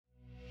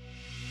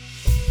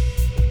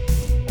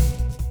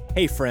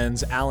Hey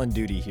friends, Alan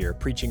Duty here,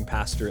 preaching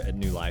pastor at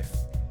New Life.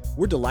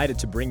 We're delighted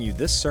to bring you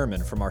this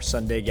sermon from our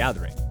Sunday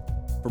gathering.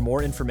 For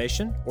more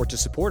information or to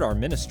support our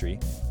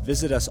ministry,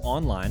 visit us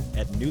online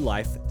at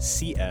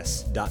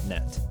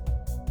newlifecs.net.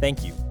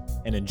 Thank you,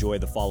 and enjoy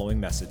the following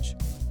message.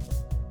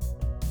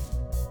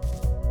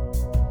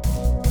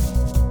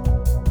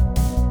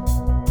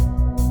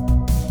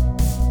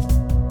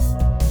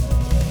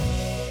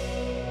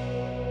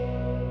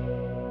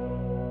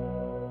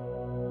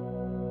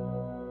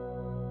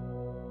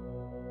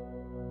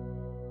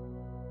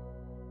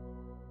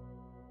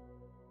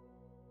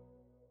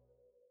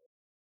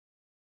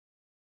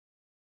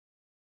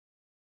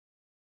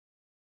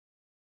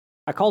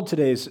 I called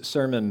today's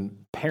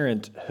sermon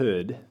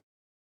Parenthood,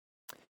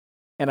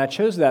 and I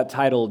chose that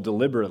title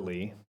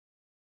deliberately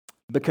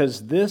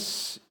because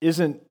this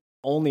isn't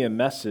only a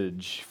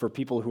message for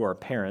people who are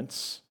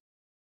parents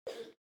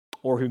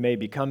or who may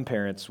become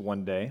parents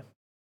one day.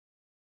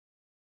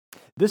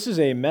 This is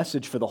a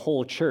message for the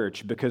whole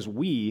church because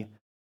we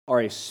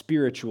are a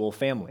spiritual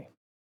family.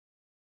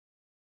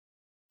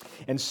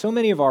 And so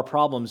many of our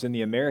problems in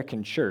the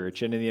American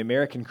church and in the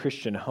American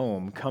Christian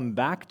home come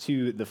back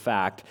to the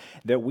fact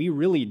that we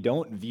really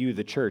don't view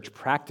the church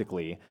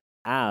practically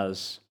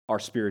as our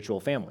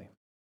spiritual family.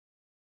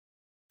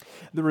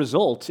 The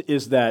result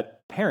is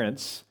that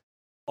parents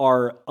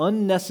are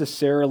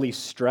unnecessarily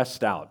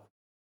stressed out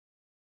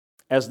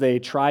as they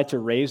try to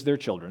raise their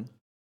children.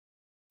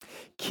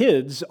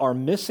 Kids are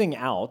missing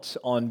out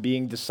on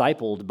being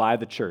discipled by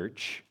the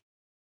church.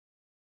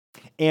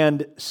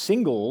 And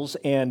singles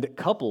and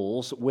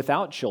couples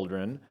without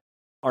children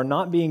are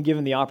not being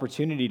given the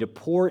opportunity to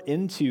pour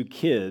into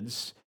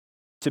kids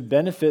to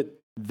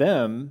benefit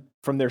them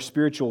from their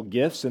spiritual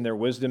gifts and their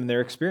wisdom and their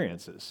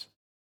experiences.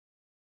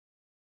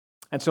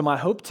 And so my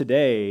hope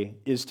today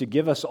is to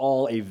give us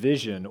all a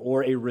vision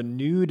or a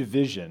renewed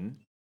vision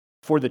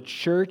for the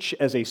church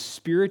as a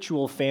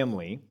spiritual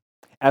family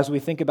as we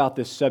think about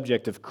this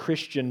subject of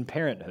Christian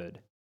parenthood.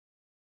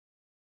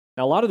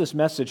 Now, a lot of this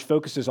message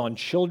focuses on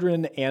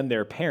children and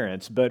their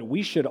parents, but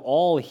we should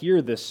all hear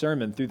this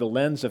sermon through the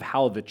lens of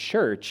how the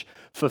church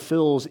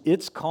fulfills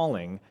its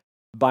calling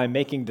by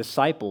making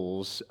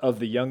disciples of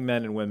the young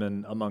men and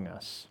women among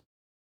us.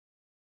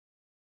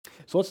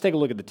 So let's take a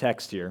look at the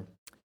text here.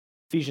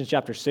 Ephesians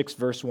chapter 6,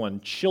 verse 1,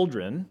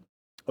 "Children,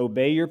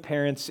 obey your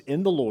parents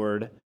in the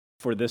Lord,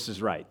 for this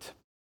is right."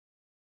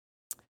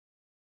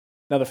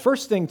 Now, the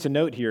first thing to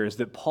note here is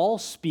that Paul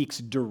speaks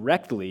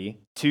directly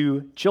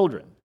to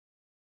children.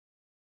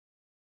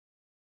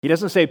 He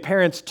doesn't say,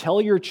 "Parents,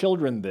 tell your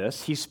children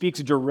this." He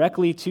speaks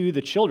directly to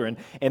the children,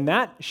 and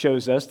that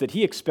shows us that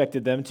he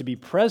expected them to be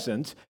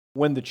present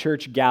when the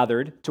church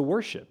gathered to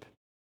worship.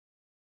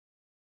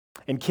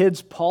 And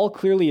kids, Paul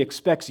clearly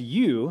expects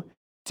you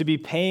to be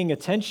paying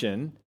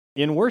attention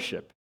in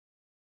worship.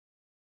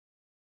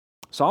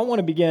 So I want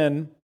to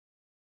begin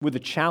with a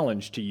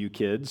challenge to you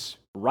kids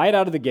right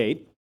out of the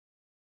gate.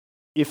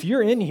 If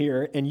you're in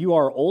here and you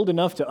are old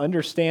enough to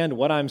understand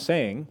what I'm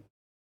saying,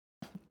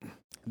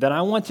 then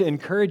I want to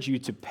encourage you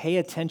to pay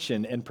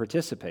attention and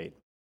participate.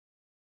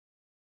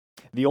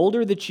 The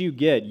older that you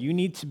get, you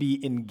need to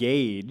be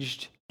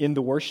engaged in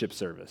the worship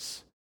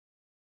service.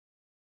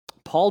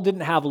 Paul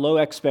didn't have low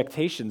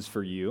expectations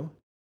for you,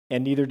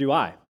 and neither do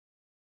I.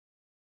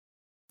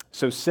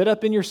 So sit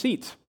up in your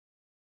seat.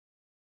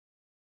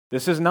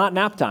 This is not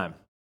nap time.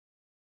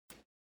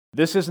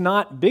 This is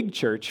not big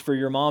church for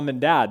your mom and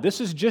dad.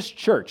 This is just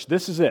church.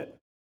 This is it.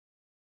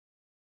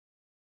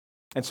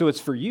 And so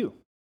it's for you.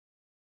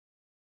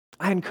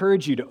 I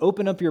encourage you to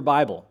open up your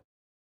Bible,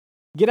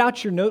 get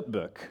out your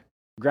notebook,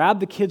 grab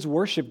the kids'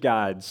 worship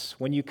guides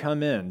when you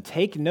come in,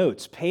 take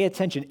notes, pay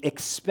attention,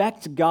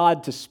 expect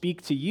God to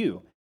speak to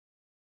you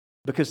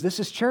because this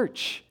is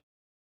church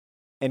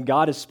and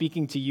God is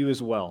speaking to you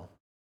as well.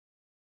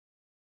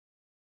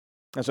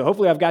 And so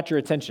hopefully I've got your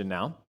attention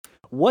now.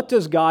 What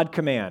does God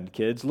command,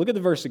 kids? Look at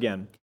the verse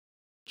again.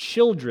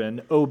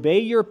 "Children, obey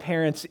your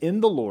parents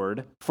in the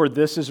Lord, for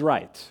this is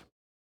right."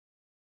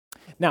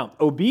 Now,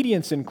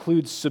 obedience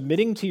includes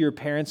submitting to your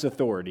parents'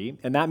 authority,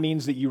 and that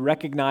means that you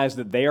recognize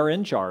that they are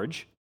in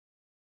charge,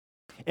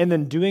 and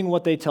then doing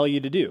what they tell you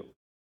to do.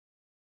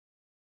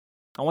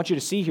 I want you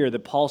to see here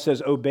that Paul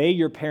says, "Obey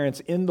your parents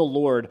in the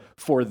Lord,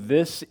 for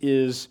this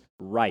is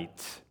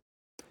right."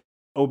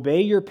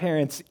 Obey your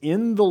parents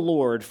in the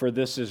Lord, for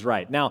this is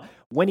right. Now,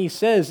 when he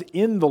says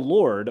in the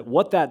Lord,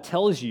 what that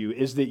tells you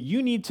is that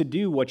you need to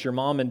do what your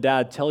mom and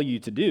dad tell you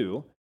to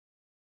do,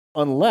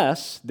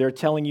 unless they're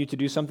telling you to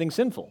do something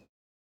sinful.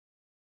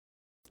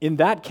 In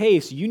that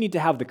case, you need to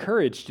have the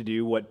courage to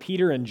do what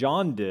Peter and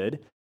John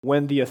did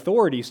when the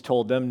authorities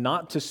told them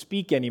not to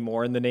speak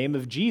anymore in the name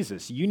of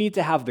Jesus. You need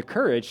to have the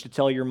courage to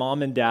tell your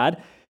mom and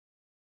dad,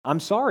 "I'm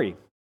sorry,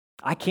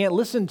 I can't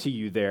listen to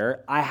you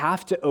there. I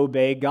have to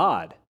obey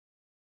God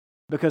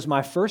because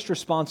my first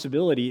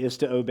responsibility is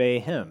to obey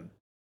Him."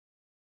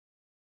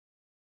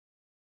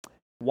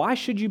 Why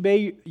should you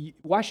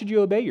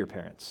obey your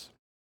parents?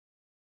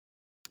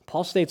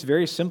 Paul states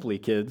very simply,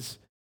 kids,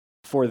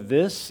 "For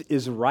this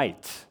is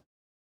right."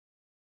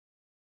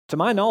 To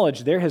my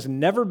knowledge, there has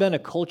never been a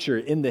culture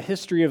in the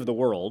history of the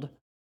world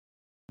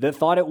that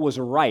thought it was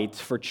right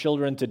for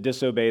children to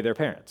disobey their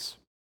parents.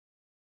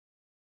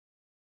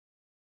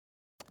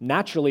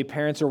 Naturally,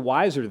 parents are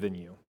wiser than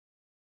you.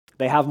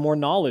 They have more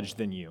knowledge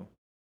than you.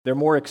 They're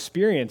more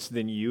experienced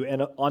than you.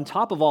 And on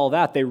top of all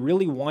that, they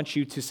really want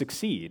you to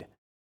succeed.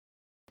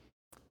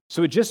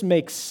 So it just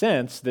makes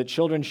sense that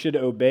children should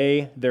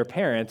obey their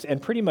parents,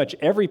 and pretty much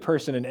every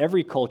person in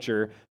every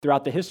culture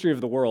throughout the history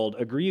of the world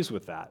agrees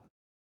with that.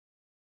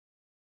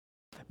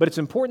 But it's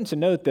important to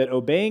note that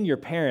obeying your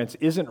parents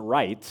isn't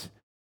right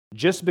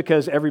just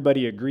because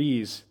everybody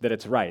agrees that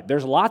it's right.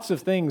 There's lots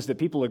of things that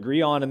people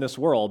agree on in this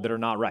world that are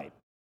not right.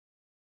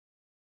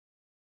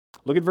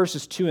 Look at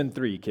verses 2 and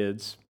 3,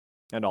 kids,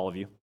 and all of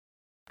you,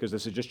 because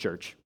this is just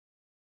church.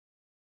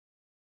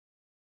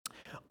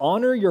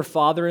 Honor your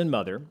father and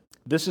mother.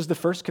 This is the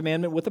first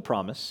commandment with a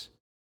promise,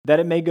 that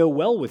it may go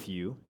well with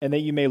you and that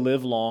you may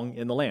live long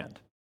in the land.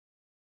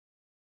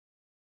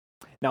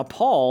 Now,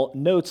 Paul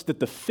notes that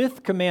the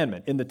fifth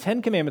commandment, in the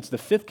 10 commandments, the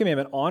fifth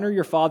commandment, honor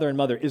your father and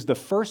mother, is the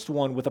first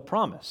one with a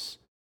promise.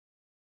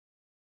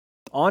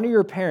 Honor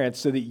your parents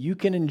so that you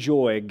can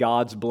enjoy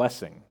God's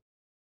blessing.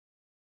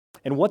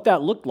 And what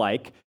that looked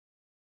like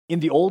in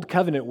the Old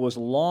Covenant was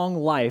long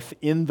life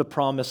in the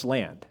promised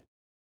land.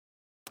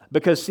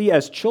 Because, see,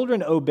 as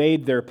children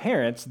obeyed their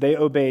parents, they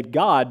obeyed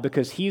God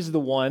because He's the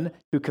one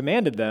who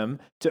commanded them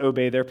to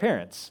obey their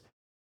parents.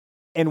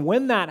 And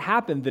when that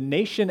happened, the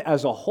nation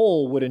as a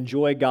whole would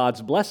enjoy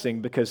God's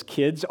blessing because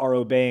kids are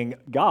obeying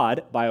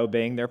God by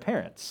obeying their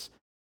parents.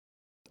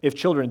 If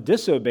children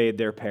disobeyed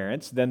their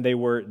parents, then they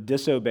were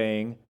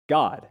disobeying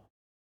God.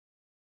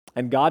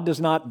 And God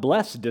does not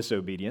bless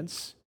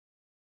disobedience,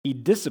 He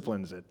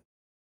disciplines it.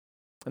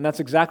 And that's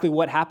exactly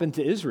what happened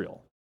to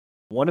Israel.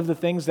 One of the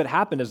things that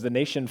happened as the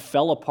nation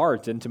fell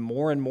apart into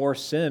more and more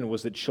sin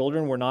was that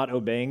children were not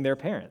obeying their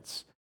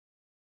parents.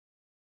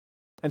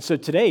 And so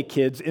today,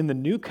 kids, in the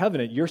new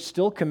covenant, you're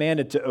still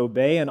commanded to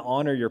obey and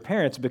honor your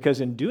parents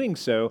because in doing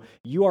so,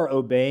 you are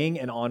obeying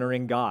and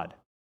honoring God.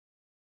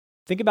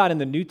 Think about in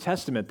the New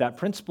Testament, that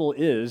principle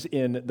is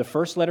in the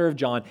first letter of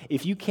John,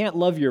 if you can't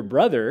love your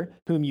brother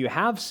whom you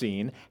have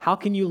seen, how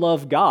can you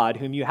love God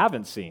whom you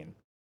haven't seen?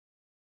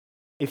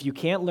 If you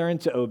can't learn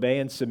to obey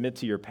and submit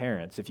to your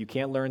parents, if you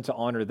can't learn to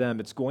honor them,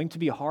 it's going to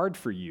be hard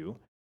for you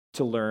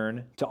to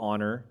learn to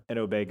honor and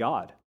obey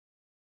God.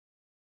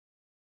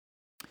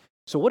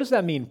 So what does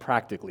that mean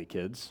practically,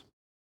 kids?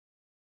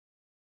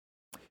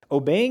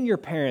 Obeying your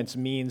parents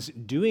means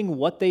doing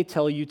what they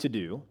tell you to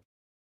do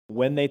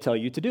when they tell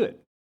you to do it.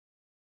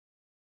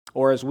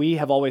 Or as we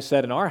have always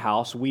said in our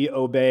house, we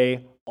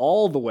obey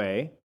all the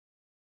way,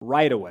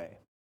 right away.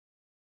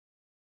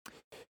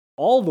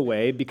 All the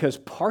way because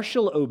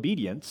partial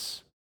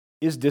obedience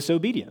is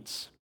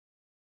disobedience.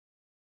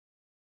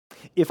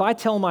 If I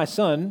tell my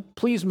son,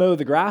 please mow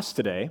the grass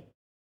today,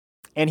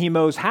 and he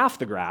mows half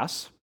the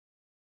grass,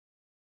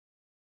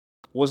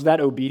 was that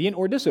obedient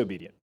or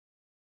disobedient?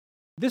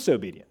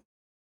 Disobedient.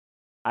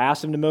 I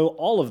asked him to mow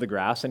all of the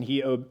grass, and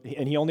he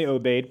only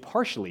obeyed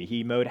partially.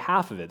 He mowed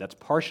half of it. That's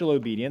partial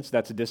obedience.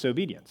 That's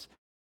disobedience.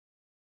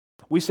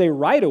 We say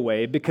right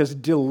away because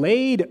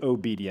delayed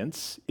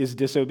obedience is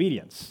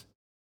disobedience.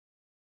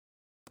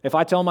 If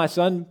I tell my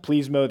son,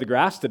 please mow the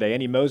grass today,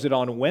 and he mows it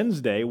on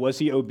Wednesday, was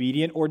he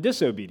obedient or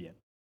disobedient?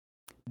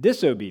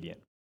 Disobedient.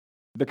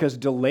 Because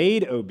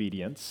delayed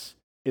obedience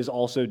is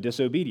also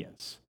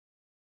disobedience.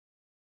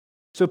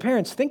 So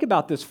parents, think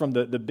about this from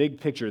the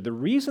big picture. The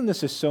reason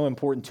this is so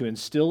important to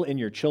instill in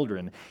your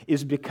children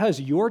is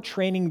because you're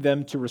training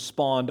them to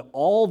respond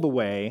all the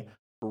way,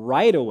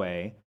 right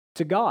away,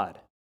 to God.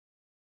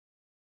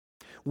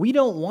 We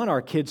don't want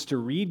our kids to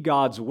read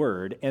God's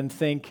word and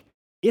think,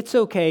 it's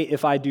okay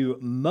if I do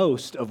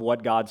most of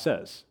what God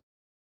says.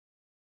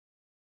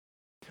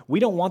 We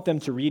don't want them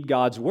to read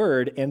God's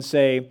word and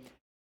say,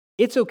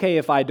 it's okay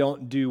if I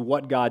don't do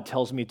what God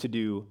tells me to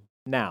do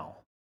now.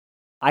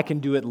 I can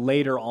do it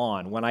later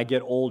on, when I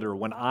get older,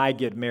 when I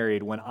get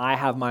married, when I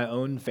have my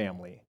own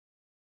family.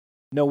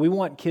 No, we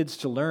want kids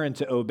to learn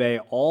to obey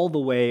all the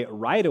way,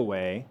 right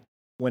away,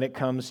 when it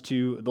comes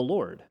to the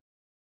Lord.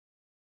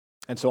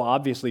 And so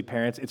obviously,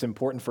 parents, it's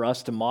important for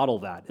us to model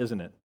that,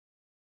 isn't it?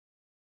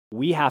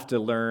 We have to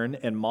learn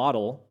and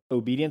model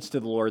obedience to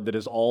the Lord that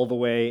is all the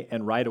way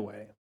and right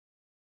away.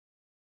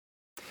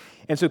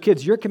 And so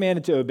kids, you're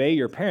commanded to obey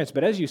your parents,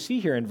 but as you see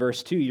here in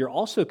verse 2, you're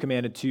also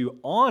commanded to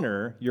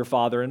honor your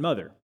father and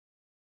mother.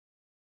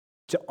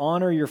 To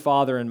honor your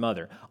father and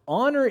mother.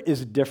 Honor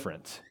is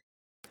different.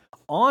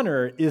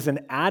 Honor is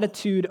an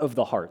attitude of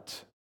the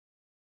heart.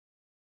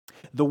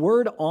 The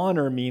word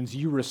honor means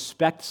you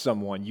respect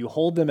someone, you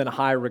hold them in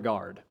high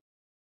regard.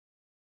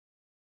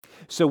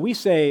 So we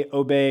say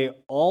obey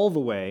all the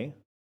way,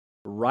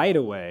 right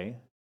away,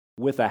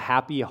 with a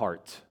happy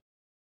heart.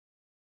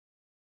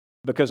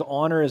 Because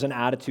honor is an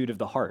attitude of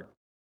the heart.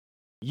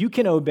 You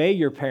can obey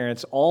your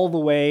parents all the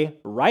way,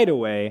 right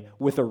away,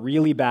 with a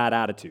really bad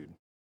attitude.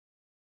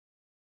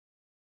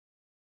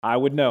 I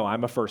would know,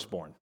 I'm a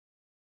firstborn.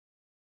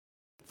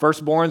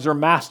 Firstborns are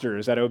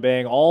masters at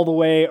obeying all the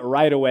way,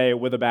 right away,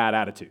 with a bad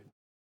attitude.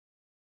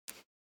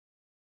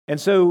 And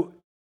so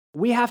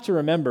we have to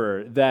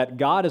remember that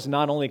God is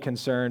not only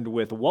concerned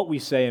with what we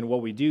say and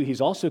what we do, he's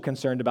also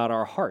concerned about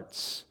our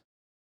hearts.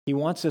 He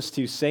wants us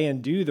to say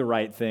and do the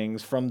right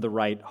things from the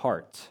right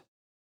heart.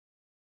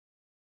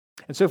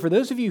 And so for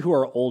those of you who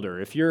are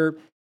older, if you're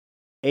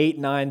 8,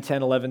 9,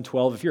 10, 11,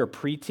 12, if you're a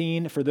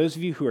preteen, for those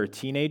of you who are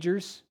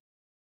teenagers,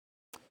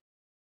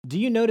 do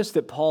you notice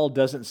that Paul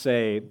doesn't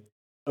say,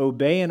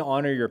 obey and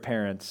honor your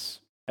parents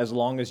as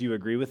long as you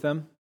agree with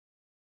them?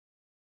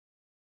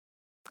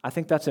 I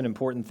think that's an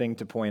important thing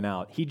to point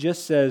out. He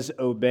just says,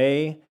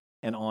 obey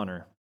and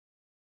honor.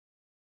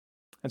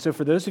 And so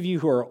for those of you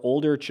who are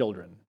older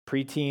children,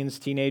 preteens,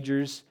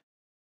 teenagers,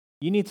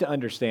 you need to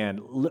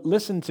understand,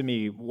 listen to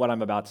me what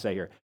I'm about to say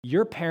here.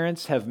 Your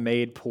parents have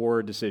made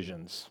poor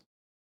decisions.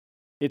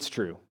 It's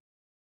true.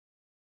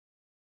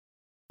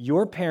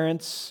 Your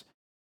parents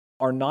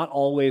are not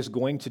always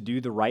going to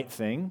do the right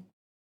thing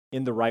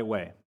in the right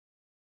way.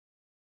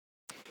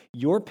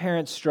 Your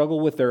parents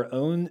struggle with their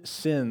own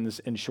sins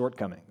and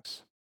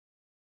shortcomings.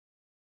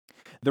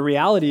 The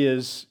reality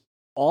is,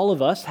 all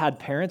of us had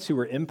parents who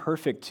were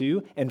imperfect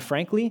too, and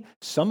frankly,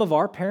 some of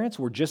our parents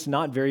were just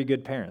not very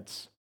good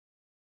parents.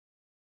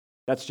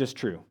 That's just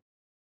true.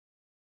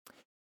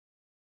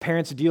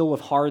 Parents deal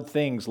with hard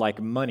things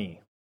like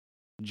money,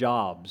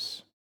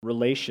 jobs,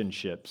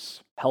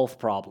 relationships, health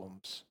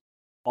problems,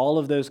 all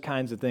of those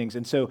kinds of things.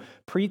 And so,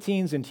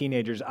 preteens and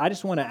teenagers, I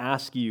just want to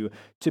ask you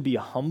to be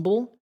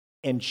humble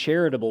and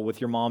charitable with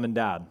your mom and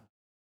dad.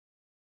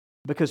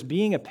 Because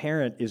being a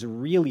parent is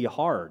really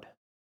hard.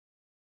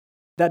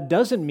 That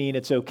doesn't mean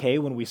it's okay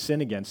when we sin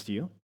against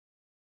you.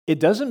 It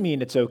doesn't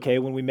mean it's okay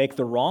when we make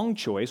the wrong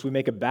choice, we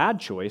make a bad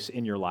choice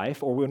in your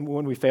life, or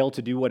when we fail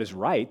to do what is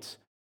right.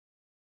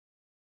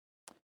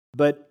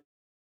 But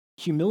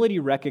humility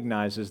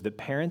recognizes that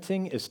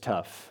parenting is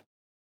tough.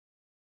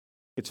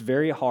 It's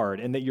very hard,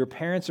 and that your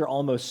parents are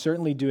almost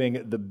certainly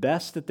doing the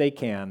best that they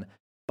can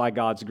by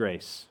God's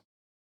grace.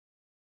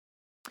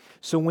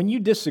 So when you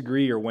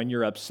disagree or when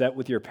you're upset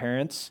with your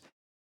parents,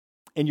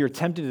 and you're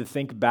tempted to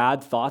think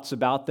bad thoughts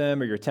about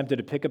them, or you're tempted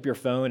to pick up your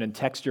phone and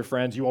text your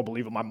friends, you won't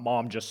believe what my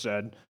mom just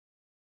said.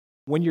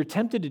 When you're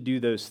tempted to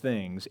do those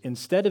things,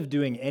 instead of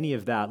doing any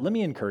of that, let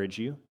me encourage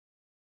you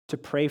to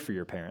pray for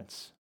your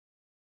parents.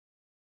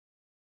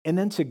 And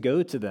then to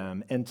go to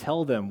them and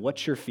tell them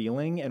what you're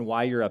feeling and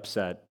why you're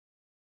upset.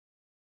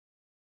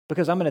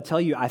 Because I'm going to tell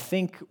you, I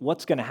think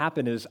what's going to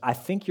happen is I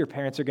think your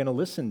parents are going to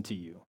listen to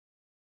you.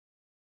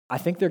 I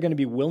think they're going to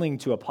be willing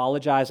to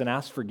apologize and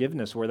ask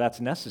forgiveness where that's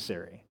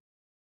necessary.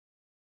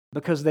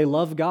 Because they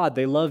love God,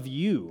 they love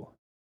you.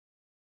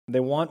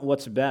 They want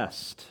what's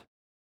best.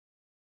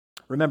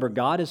 Remember,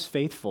 God is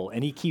faithful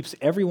and he keeps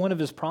every one of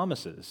his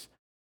promises.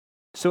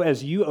 So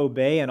as you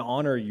obey and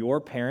honor your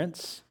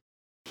parents,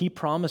 he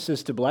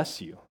promises to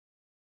bless you.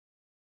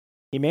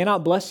 He may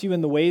not bless you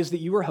in the ways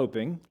that you were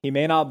hoping. He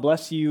may not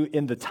bless you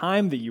in the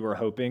time that you were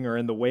hoping or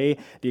in the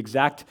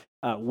exact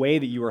way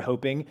that you were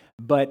hoping,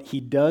 but he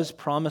does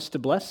promise to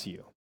bless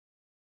you.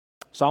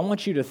 So I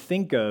want you to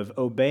think of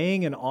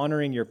obeying and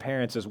honoring your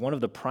parents as one of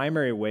the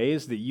primary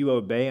ways that you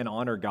obey and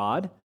honor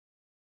God,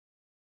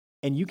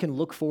 and you can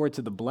look forward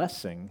to the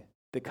blessing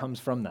that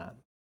comes from that.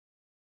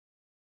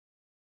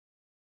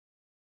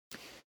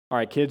 All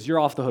right, kids, you're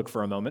off the hook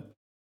for a moment.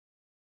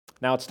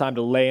 Now it's time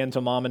to lay into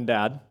mom and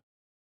dad.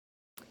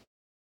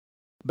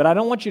 But I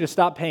don't want you to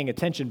stop paying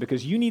attention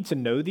because you need to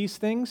know these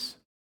things.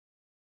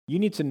 You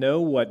need to know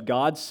what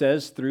God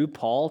says through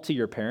Paul to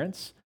your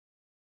parents,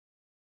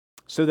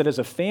 so that as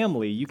a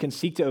family, you can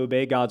seek to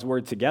obey God's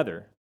word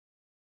together.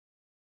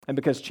 And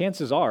because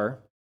chances are,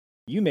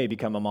 you may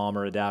become a mom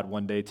or a dad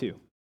one day too.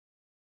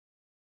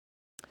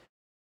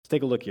 Let's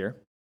take a look here.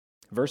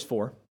 Verse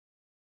 4.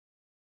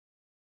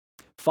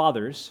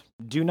 Fathers,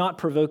 do not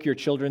provoke your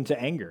children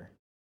to anger,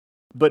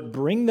 but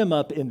bring them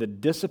up in the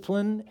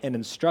discipline and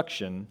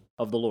instruction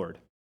of the Lord.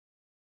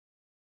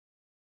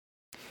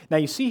 Now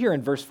you see here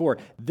in verse 4,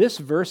 this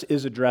verse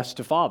is addressed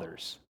to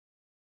fathers.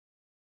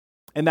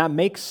 And that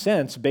makes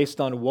sense based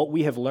on what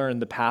we have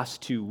learned the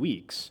past 2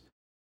 weeks.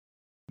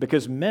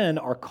 Because men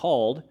are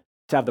called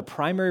to have the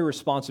primary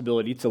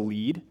responsibility to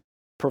lead,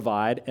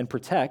 provide, and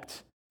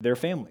protect their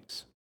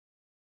families.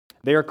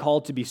 They are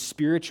called to be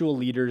spiritual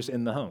leaders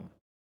in the home.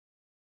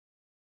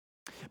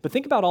 But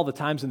think about all the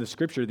times in the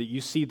scripture that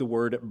you see the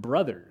word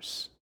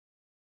brothers.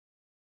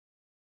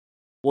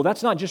 Well,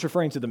 that's not just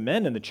referring to the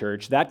men in the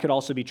church. That could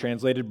also be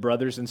translated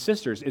brothers and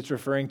sisters. It's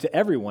referring to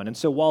everyone. And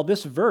so while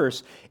this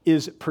verse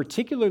is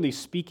particularly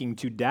speaking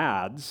to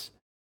dads,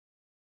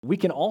 we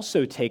can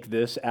also take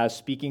this as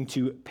speaking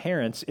to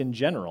parents in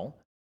general,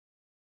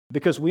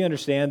 because we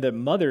understand that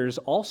mothers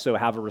also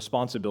have a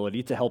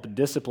responsibility to help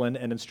discipline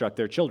and instruct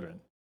their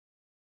children.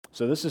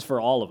 So this is for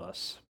all of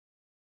us.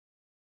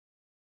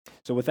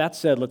 So with that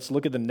said, let's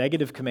look at the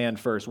negative command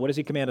first. What does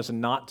he command us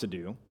not to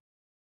do?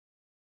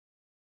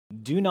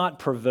 Do not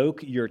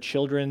provoke your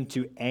children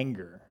to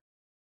anger.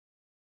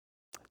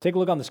 Take a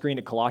look on the screen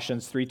at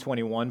Colossians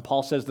 3:21.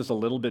 Paul says this a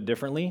little bit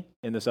differently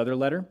in this other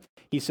letter.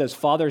 He says,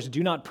 "Fathers,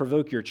 do not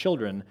provoke your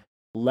children,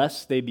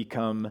 lest they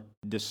become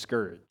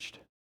discouraged."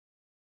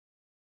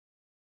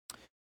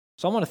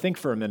 So I want to think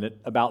for a minute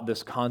about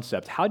this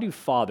concept. How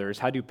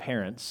do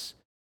parents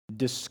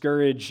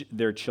discourage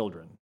their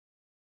children?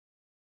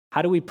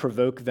 How do we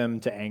provoke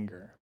them to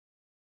anger?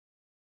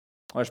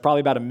 Well, there's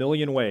probably about a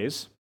million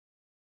ways,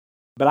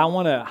 but I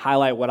want to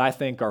highlight what I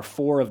think are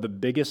four of the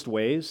biggest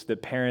ways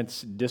that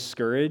parents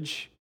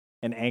discourage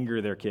and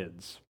anger their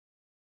kids.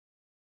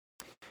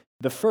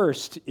 The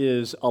first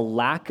is a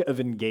lack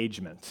of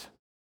engagement.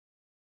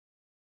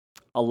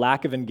 A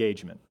lack of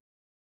engagement.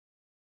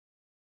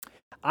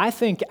 I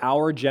think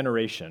our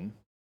generation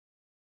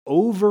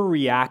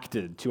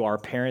overreacted to our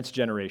parents'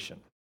 generation.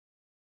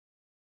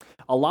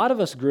 A lot of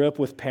us grew up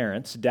with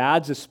parents,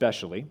 dads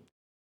especially,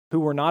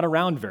 who were not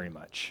around very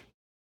much.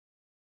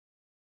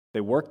 They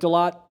worked a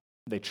lot,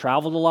 they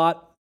traveled a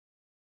lot,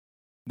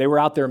 they were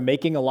out there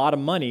making a lot of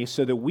money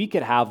so that we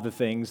could have the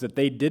things that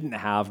they didn't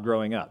have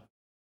growing up.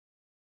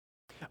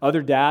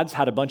 Other dads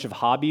had a bunch of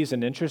hobbies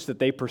and interests that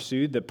they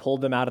pursued that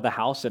pulled them out of the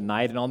house at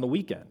night and on the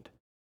weekend.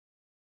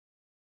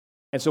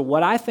 And so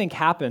what I think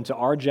happened to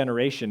our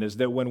generation is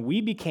that when we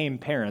became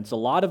parents, a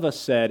lot of us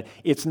said,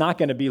 it's not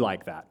going to be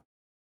like that.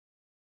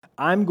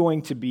 I'm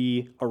going to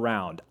be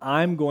around.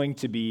 I'm going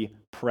to be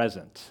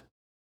present.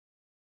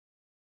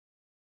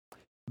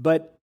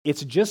 But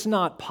it's just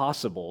not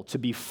possible to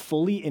be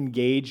fully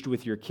engaged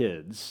with your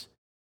kids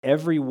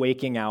every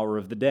waking hour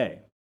of the day.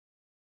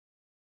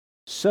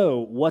 So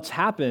what's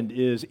happened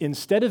is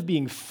instead of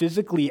being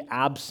physically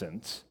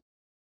absent,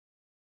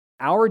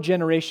 our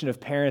generation of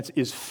parents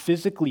is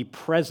physically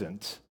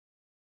present,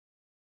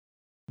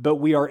 but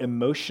we are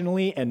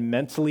emotionally and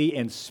mentally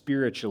and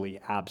spiritually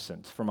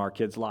absent from our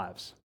kids'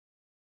 lives.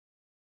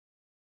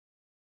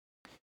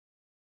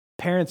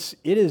 Parents,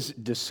 it is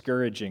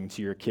discouraging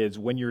to your kids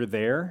when you're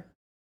there,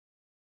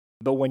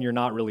 but when you're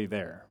not really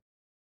there.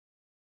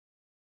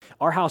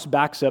 Our house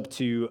backs up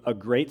to a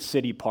great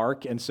city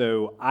park, and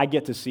so I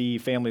get to see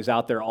families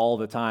out there all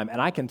the time,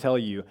 and I can tell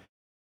you,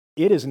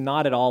 it is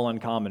not at all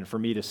uncommon for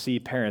me to see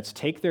parents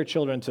take their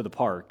children to the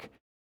park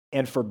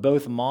and for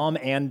both mom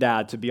and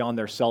dad to be on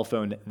their cell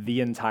phone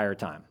the entire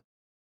time.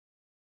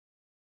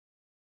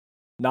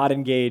 Not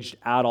engaged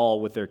at all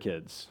with their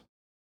kids.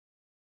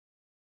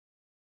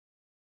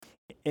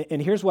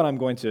 And here's what I'm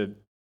going to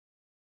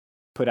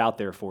put out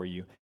there for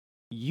you.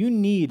 You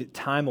need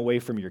time away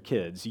from your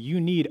kids.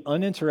 You need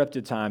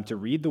uninterrupted time to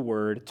read the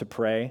word, to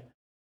pray,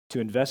 to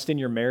invest in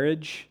your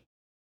marriage,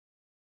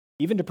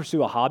 even to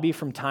pursue a hobby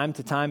from time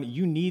to time.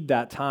 You need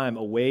that time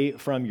away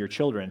from your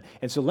children.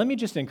 And so let me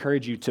just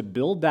encourage you to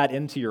build that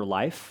into your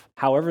life,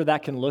 however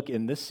that can look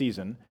in this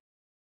season,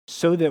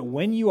 so that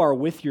when you are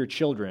with your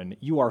children,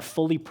 you are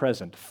fully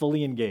present,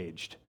 fully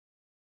engaged.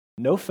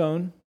 No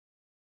phone,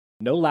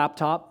 no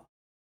laptop,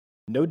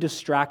 no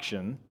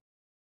distraction,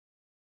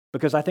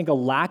 because I think a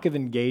lack of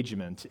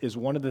engagement is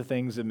one of the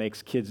things that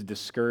makes kids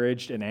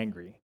discouraged and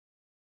angry.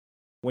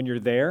 When you're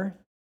there,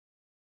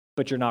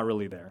 but you're not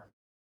really there.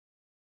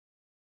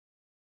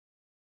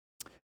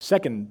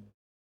 Second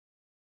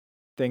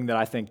thing that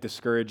I think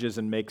discourages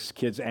and makes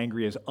kids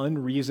angry is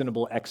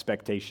unreasonable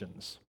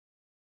expectations.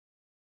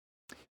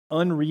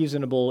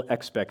 Unreasonable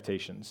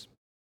expectations.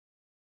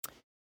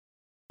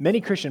 Many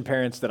Christian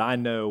parents that I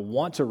know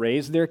want to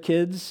raise their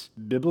kids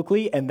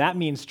biblically, and that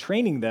means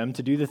training them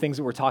to do the things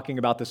that we're talking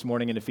about this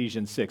morning in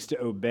Ephesians 6,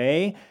 to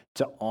obey,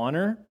 to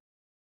honor.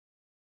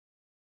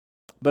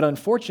 But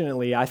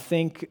unfortunately, I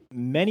think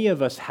many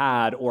of us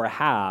had or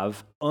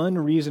have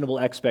unreasonable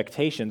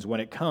expectations when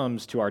it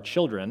comes to our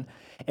children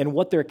and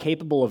what they're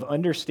capable of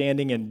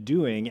understanding and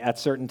doing at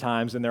certain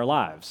times in their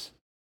lives.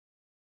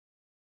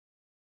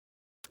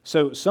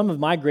 So some of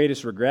my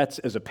greatest regrets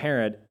as a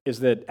parent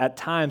is that at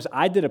times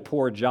I did a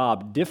poor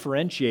job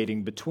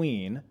differentiating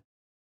between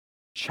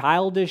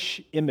childish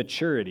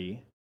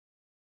immaturity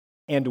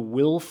and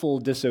willful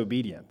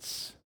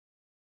disobedience.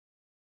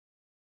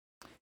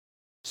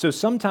 So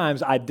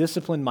sometimes I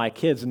disciplined my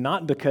kids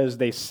not because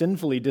they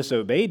sinfully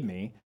disobeyed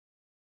me,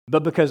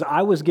 but because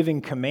I was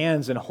giving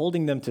commands and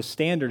holding them to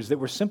standards that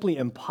were simply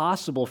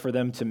impossible for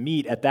them to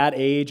meet at that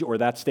age or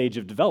that stage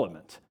of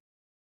development.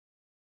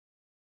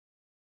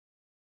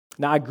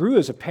 Now, I grew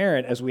as a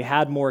parent as we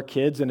had more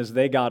kids and as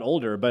they got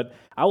older, but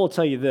I will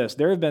tell you this,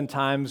 there have been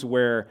times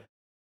where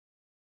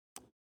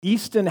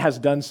Easton has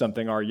done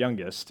something, our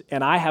youngest,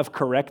 and I have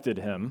corrected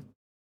him.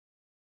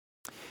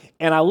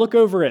 And I look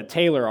over at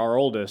Taylor, our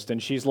oldest,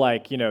 and she's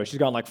like, she's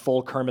gone like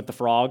full Kermit the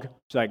Frog.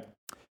 She's like,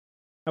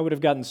 I would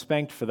have gotten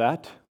spanked for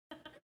that.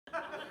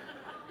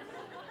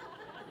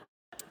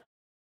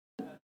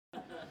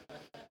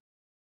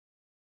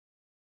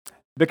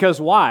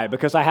 Because why?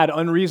 Because I had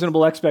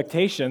unreasonable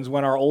expectations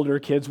when our older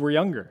kids were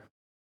younger.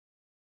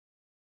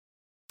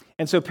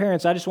 And so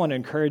parents, I just want to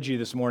encourage you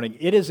this morning.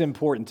 It is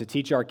important to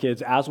teach our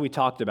kids, as we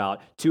talked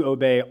about, to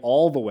obey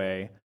all the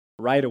way,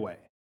 right away.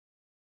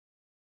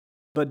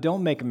 But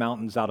don't make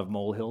mountains out of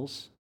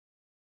molehills.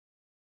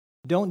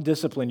 Don't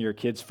discipline your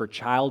kids for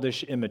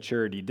childish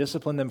immaturity.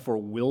 Discipline them for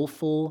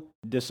willful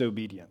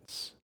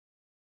disobedience.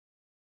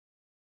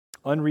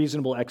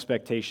 Unreasonable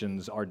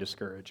expectations are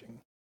discouraging.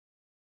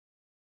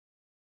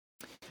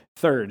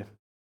 Third,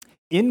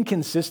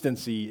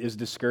 inconsistency is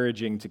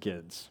discouraging to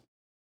kids.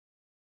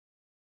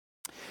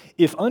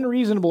 If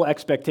unreasonable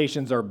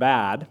expectations are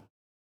bad,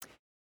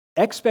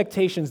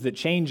 expectations that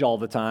change all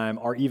the time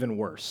are even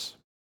worse.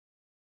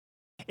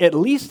 At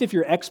least if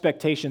your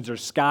expectations are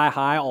sky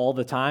high all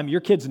the time, your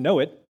kids know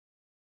it.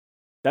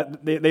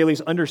 That they at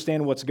least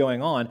understand what's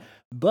going on.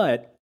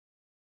 But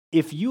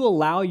if you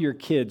allow your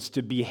kids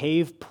to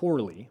behave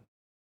poorly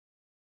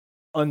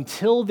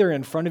until they're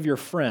in front of your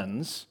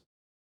friends,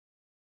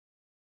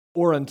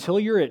 or until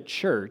you're at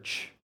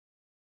church,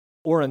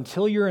 or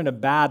until you're in a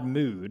bad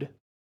mood,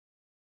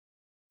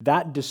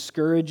 that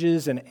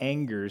discourages and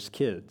angers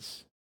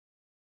kids.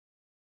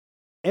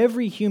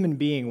 Every human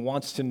being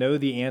wants to know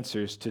the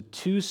answers to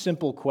two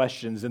simple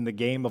questions in the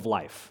game of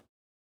life.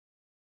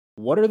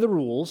 What are the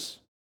rules,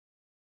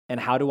 and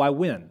how do I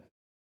win?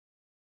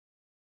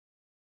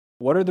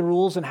 What are the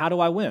rules, and how do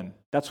I win?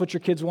 That's what your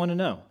kids want to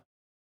know.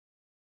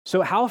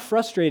 So how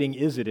frustrating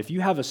is it if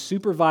you have a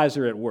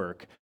supervisor at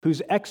work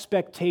whose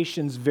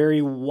expectations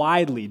vary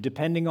widely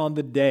depending on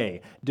the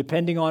day,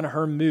 depending on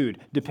her mood,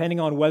 depending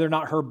on whether or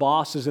not her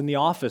boss is in the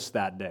office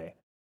that day,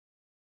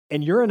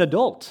 and you're an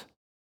adult?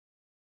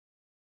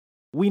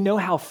 We know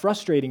how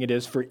frustrating it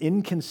is for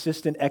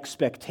inconsistent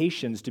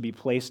expectations to be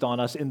placed on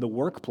us in the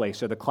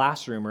workplace or the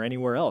classroom or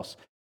anywhere else.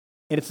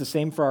 And it's the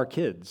same for our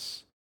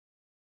kids.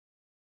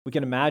 We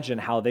can imagine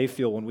how they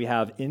feel when we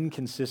have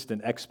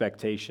inconsistent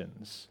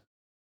expectations.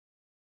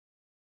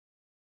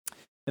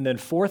 And then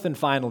fourth and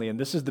finally, and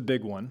this is the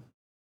big one,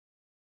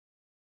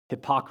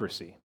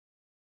 hypocrisy.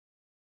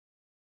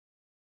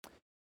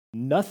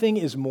 Nothing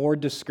is more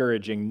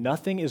discouraging,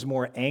 nothing is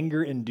more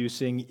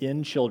anger-inducing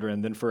in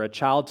children than for a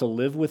child to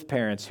live with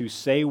parents who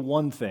say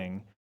one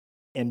thing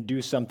and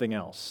do something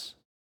else.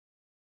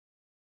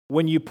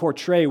 When you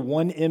portray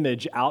one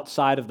image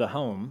outside of the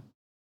home,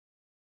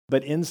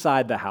 but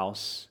inside the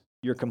house,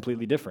 you're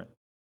completely different.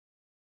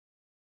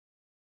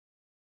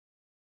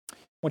 I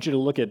want you to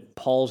look at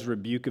Paul's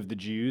rebuke of the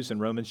Jews in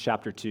Romans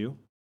chapter 2.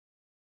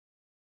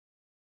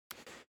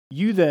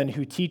 You then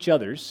who teach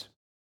others,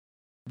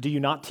 do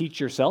you not teach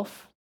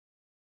yourself?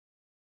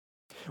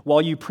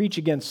 While you preach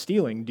against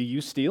stealing, do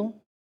you steal?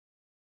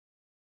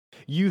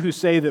 You who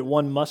say that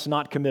one must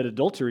not commit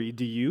adultery,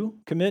 do you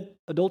commit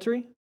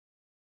adultery?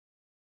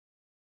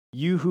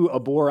 You who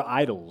abhor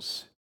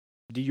idols,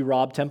 do you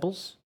rob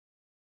temples?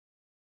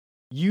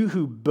 You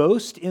who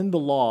boast in the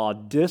law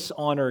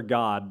dishonor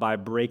God by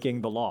breaking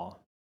the law.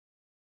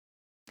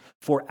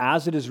 For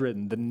as it is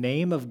written, the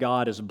name of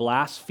God is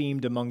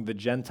blasphemed among the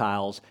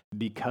Gentiles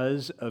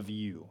because of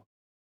you,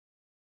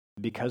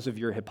 because of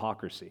your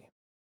hypocrisy.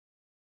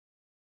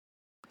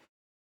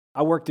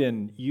 I worked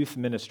in youth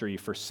ministry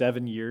for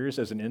 7 years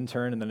as an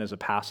intern and then as a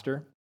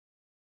pastor.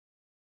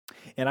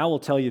 And I will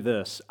tell you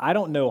this, I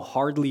don't know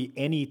hardly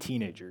any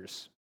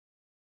teenagers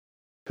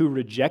who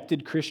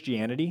rejected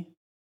Christianity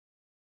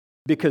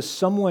because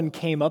someone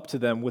came up to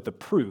them with a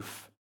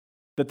proof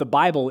that the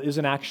Bible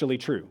isn't actually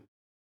true,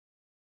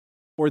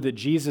 or that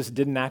Jesus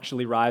didn't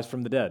actually rise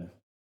from the dead.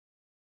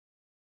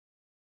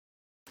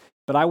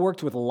 But I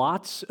worked with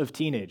lots of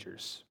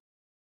teenagers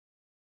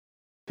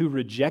who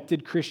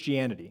rejected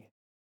Christianity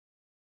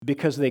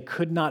because they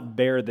could not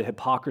bear the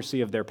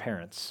hypocrisy of their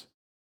parents,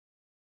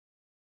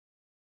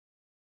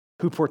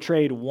 who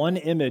portrayed one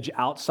image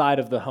outside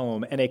of the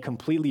home and a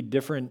completely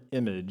different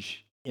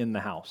image in the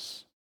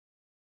house.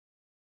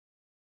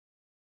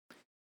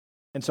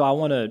 And so I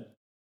want to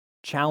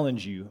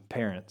challenge you,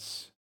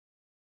 parents.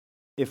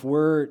 If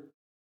we're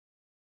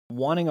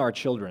wanting our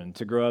children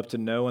to grow up to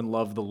know and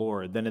love the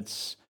Lord, then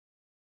it's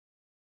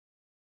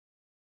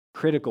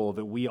critical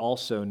that we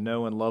also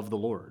know and love the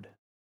Lord,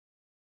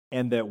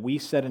 and that we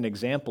set an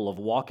example of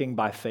walking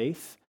by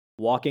faith,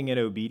 walking in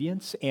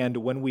obedience, and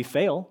when we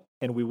fail,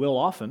 and we will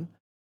often,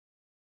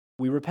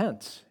 we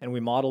repent and we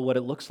model what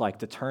it looks like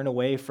to turn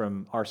away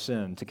from our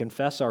sin, to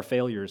confess our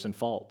failures and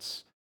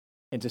faults,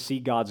 and to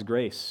seek God's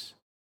grace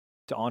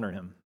to honor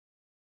Him.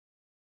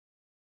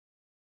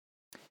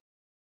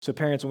 So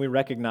parents, when we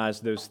recognize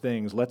those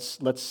things, let's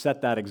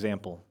set that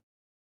example.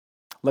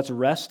 Let's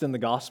rest in the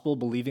gospel,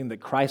 believing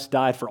that Christ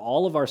died for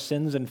all of our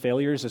sins and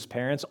failures as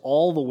parents,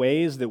 all the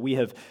ways that we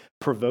have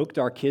provoked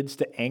our kids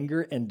to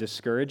anger and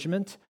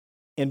discouragement,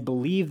 and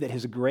believe that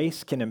His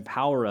grace can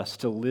empower us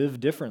to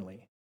live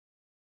differently.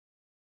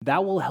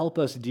 That will help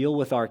us deal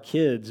with our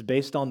kids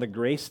based on the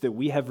grace that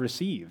we have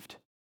received,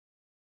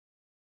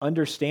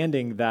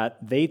 understanding that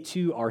they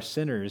too are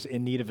sinners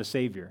in need of a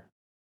Savior,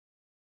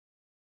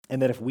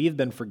 and that if we have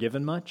been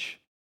forgiven much,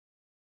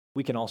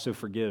 we can also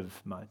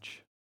forgive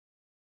much.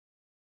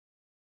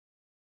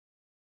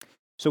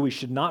 So we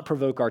should not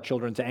provoke our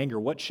children to anger.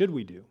 What should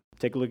we do?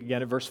 Take a look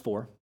again at verse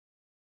 4.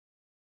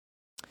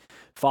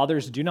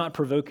 Fathers, do not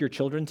provoke your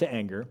children to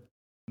anger,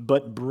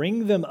 but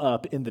bring them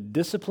up in the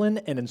discipline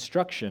and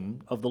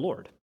instruction of the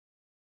Lord.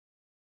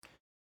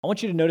 I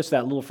want you to notice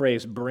that little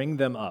phrase, bring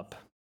them up.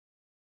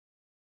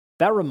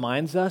 That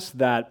reminds us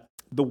that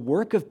the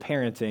work of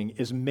parenting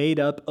is made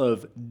up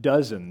of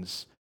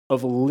dozens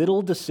of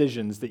little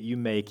decisions that you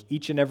make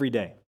each and every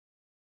day.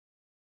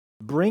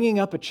 Bringing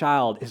up a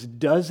child is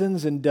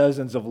dozens and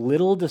dozens of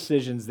little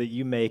decisions that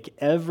you make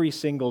every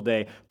single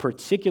day,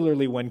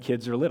 particularly when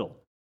kids are little.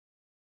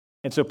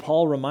 And so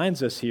Paul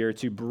reminds us here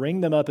to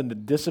bring them up in the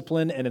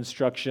discipline and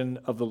instruction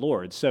of the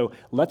Lord. So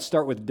let's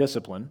start with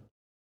discipline.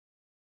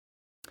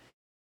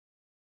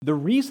 The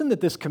reason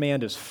that this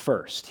command is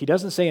first, he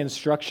doesn't say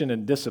instruction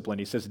and discipline,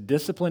 he says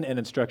discipline and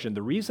instruction.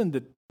 The reason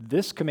that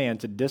this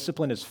command to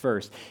discipline is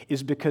first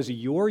is because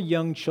your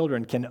young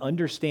children can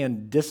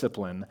understand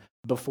discipline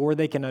before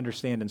they can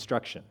understand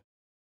instruction.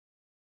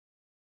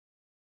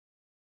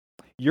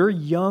 Your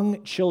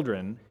young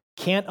children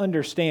can't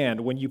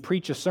understand when you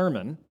preach a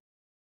sermon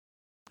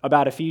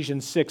about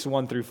Ephesians 6,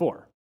 1 through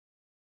 4.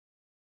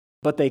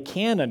 But they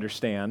can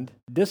understand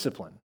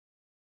discipline.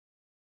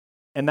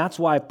 And that's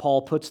why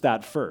Paul puts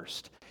that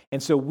first.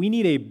 And so we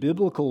need a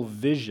biblical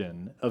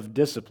vision of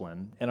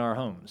discipline in our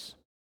homes.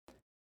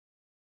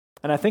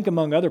 And I think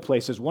among other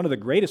places, one of the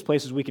greatest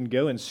places we can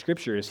go in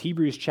Scripture is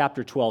Hebrews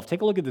chapter 12.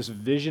 Take a look at this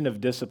vision of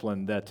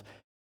discipline that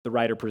the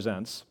writer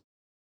presents.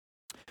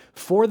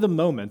 For the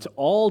moment,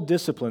 all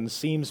discipline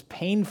seems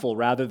painful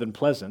rather than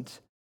pleasant,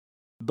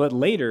 but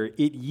later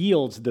it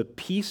yields the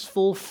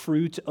peaceful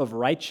fruit of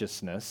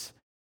righteousness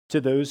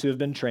to those who have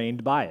been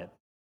trained by it.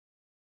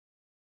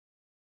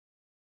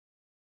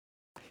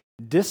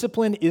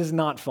 Discipline is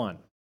not fun.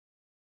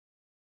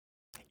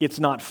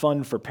 It's not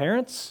fun for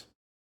parents.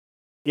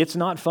 It's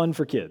not fun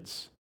for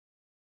kids.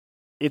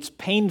 It's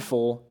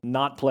painful,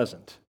 not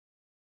pleasant.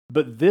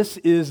 But this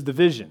is the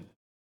vision.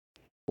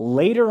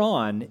 Later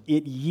on,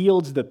 it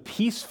yields the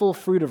peaceful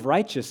fruit of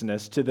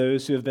righteousness to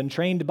those who have been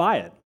trained by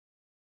it.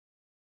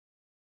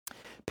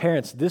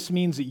 Parents, this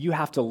means that you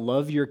have to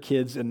love your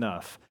kids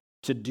enough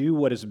to do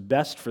what is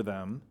best for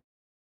them,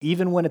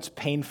 even when it's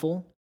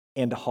painful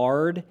and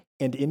hard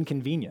and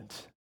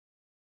inconvenient.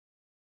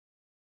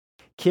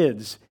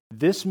 Kids,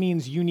 this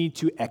means you need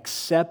to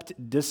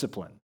accept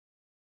discipline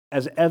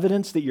as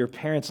evidence that your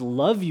parents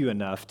love you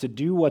enough to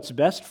do what's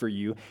best for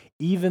you,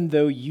 even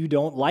though you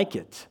don't like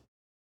it.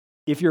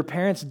 If your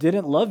parents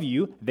didn't love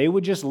you, they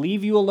would just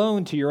leave you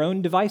alone to your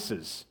own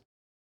devices.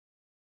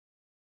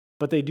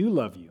 But they do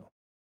love you,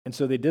 and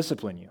so they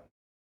discipline you.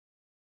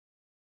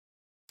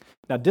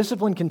 Now,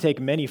 discipline can take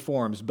many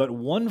forms, but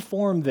one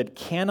form that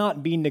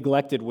cannot be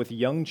neglected with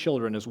young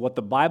children is what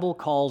the Bible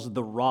calls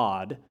the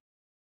rod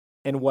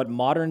and what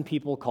modern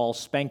people call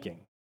spanking.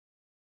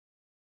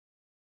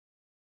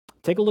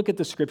 Take a look at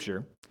the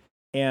scripture,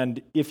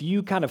 and if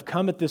you kind of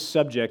come at this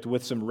subject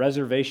with some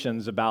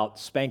reservations about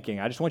spanking,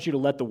 I just want you to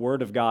let the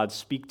Word of God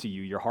speak to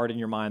you, your heart and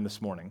your mind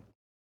this morning.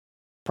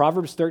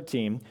 Proverbs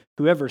 13,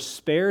 whoever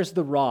spares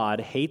the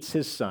rod hates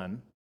his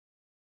son,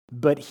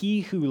 but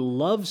he who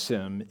loves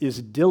him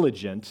is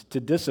diligent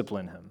to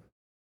discipline him.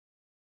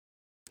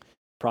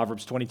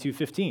 Proverbs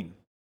 22:15.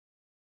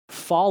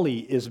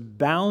 Folly is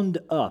bound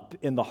up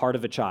in the heart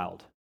of a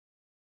child,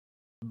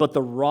 but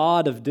the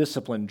rod of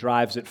discipline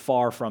drives it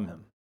far from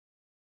him.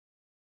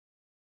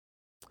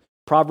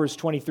 Proverbs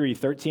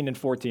 23:13 and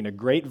 14, a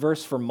great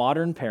verse for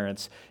modern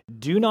parents.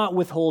 Do not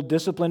withhold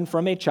discipline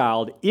from a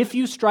child. If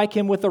you strike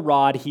him with a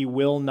rod, he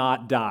will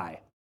not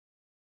die.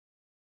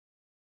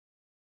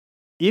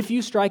 If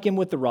you strike him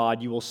with the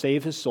rod, you will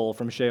save his soul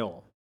from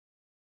Sheol.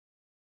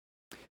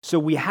 So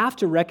we have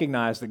to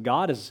recognize that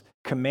God has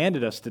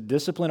commanded us to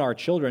discipline our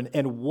children,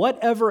 and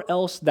whatever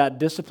else that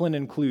discipline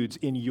includes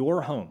in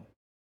your home,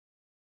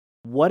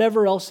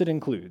 whatever else it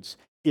includes,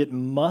 it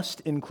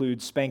must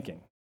include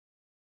spanking.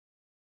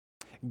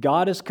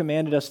 God has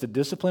commanded us to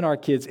discipline our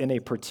kids in a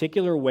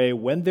particular way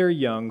when they're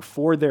young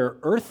for their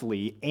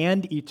earthly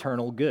and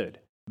eternal good,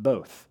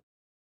 both.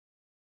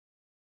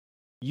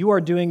 You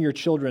are doing your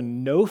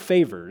children no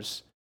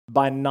favors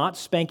by not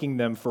spanking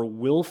them for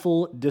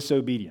willful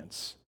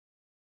disobedience.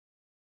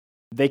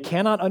 They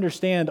cannot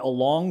understand a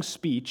long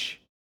speech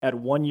at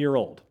 1 year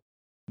old.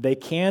 They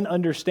can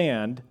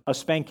understand a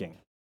spanking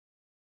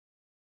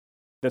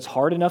that's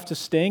hard enough to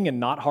sting and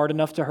not hard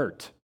enough to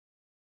hurt.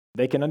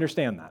 They can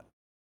understand that.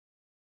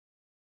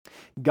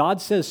 God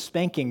says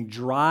spanking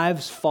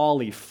drives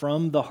folly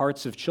from the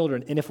hearts of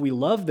children, and if we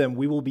love them,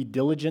 we will be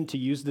diligent to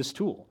use this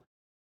tool.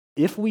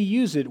 If we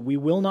use it, we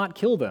will not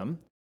kill them.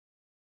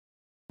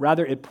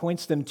 Rather, it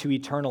points them to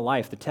eternal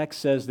life. The text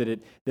says that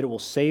it will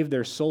save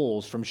their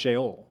souls from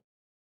Sheol.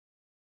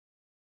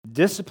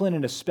 Discipline,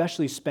 and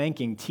especially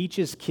spanking,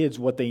 teaches kids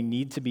what they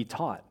need to be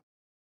taught.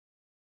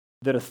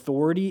 That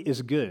authority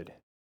is good.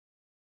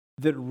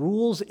 That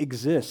rules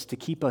exist to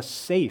keep us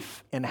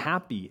safe and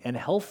happy and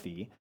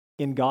healthy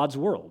in God's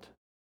world.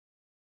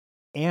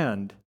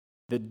 And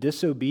that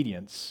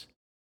disobedience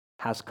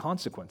has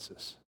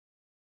consequences.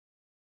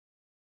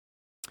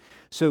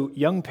 So,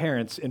 young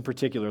parents in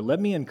particular,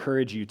 let me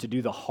encourage you to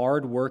do the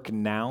hard work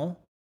now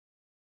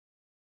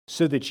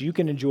so that you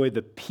can enjoy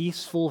the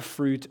peaceful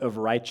fruit of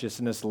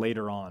righteousness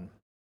later on.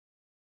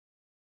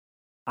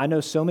 I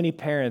know so many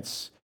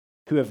parents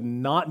who have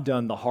not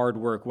done the hard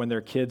work when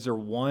their kids are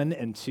 1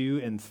 and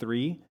 2 and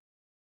 3,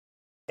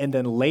 and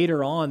then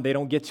later on they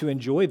don't get to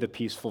enjoy the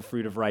peaceful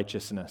fruit of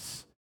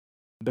righteousness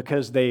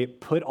because they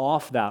put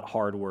off that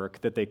hard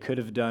work that they could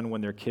have done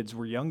when their kids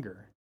were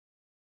younger.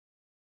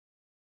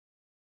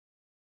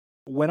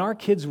 When our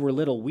kids were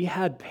little, we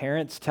had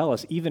parents tell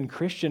us, even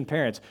Christian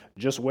parents,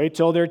 just wait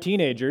till they're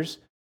teenagers.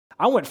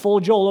 I went full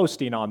Joel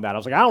Osteen on that. I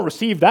was like, I don't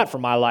receive that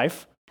from my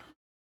life.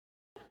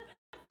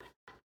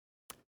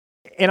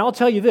 And I'll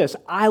tell you this,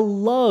 I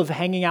love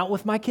hanging out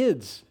with my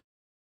kids.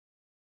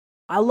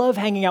 I love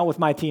hanging out with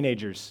my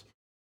teenagers.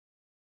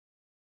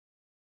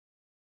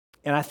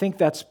 And I think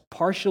that's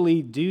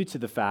partially due to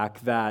the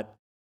fact that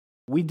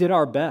we did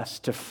our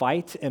best to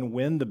fight and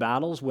win the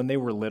battles when they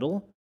were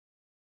little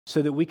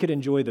so that we could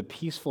enjoy the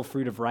peaceful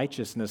fruit of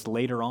righteousness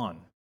later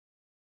on.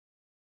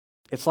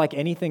 It's like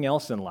anything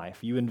else in life.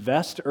 You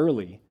invest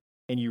early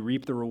and you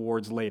reap the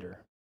rewards later.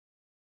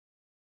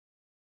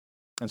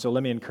 And so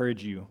let me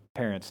encourage you,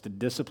 parents, to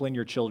discipline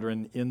your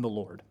children in the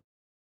Lord.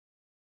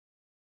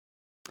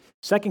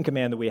 Second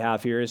command that we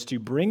have here is to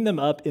bring them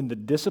up in the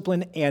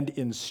discipline and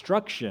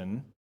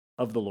instruction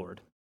of the Lord.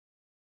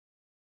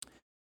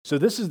 So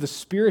this is the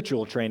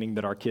spiritual training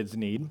that our kids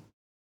need.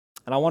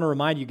 And I want to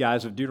remind you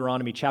guys of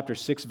Deuteronomy chapter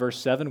 6, verse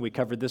 7. We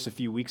covered this a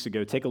few weeks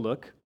ago. Take a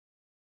look.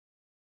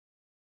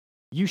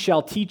 You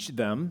shall teach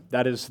them,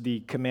 that is the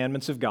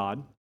commandments of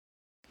God,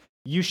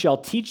 you shall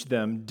teach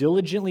them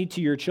diligently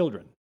to your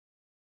children,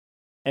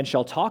 and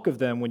shall talk of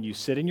them when you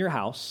sit in your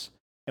house,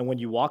 and when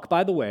you walk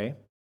by the way,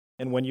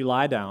 and when you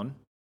lie down,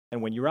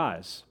 and when you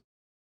rise.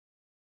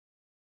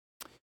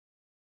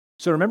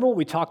 So remember what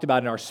we talked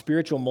about in our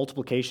spiritual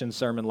multiplication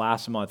sermon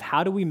last month.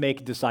 How do we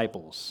make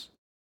disciples?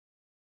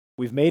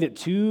 We've made it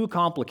too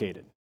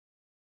complicated.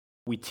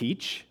 We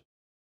teach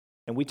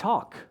and we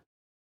talk.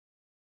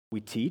 We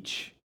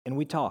teach and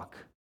we talk.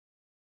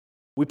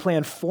 We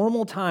plan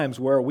formal times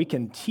where we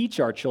can teach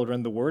our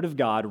children the Word of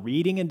God,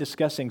 reading and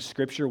discussing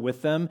Scripture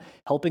with them,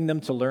 helping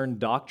them to learn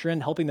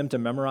doctrine, helping them to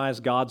memorize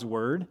God's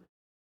Word.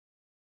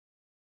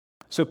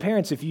 So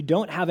parents, if you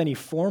don't have any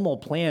formal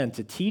plan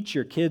to teach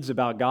your kids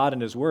about God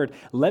and His Word,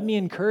 let me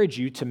encourage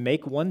you to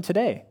make one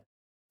today.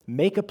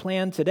 Make a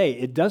plan today.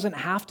 It doesn't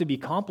have to be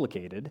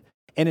complicated,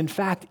 and in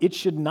fact, it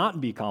should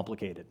not be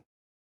complicated.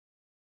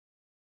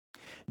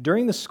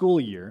 During the school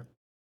year,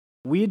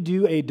 we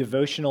do a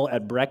devotional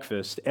at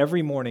breakfast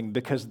every morning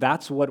because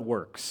that's what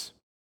works.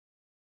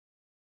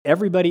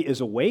 Everybody is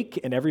awake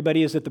and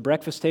everybody is at the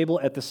breakfast table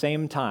at the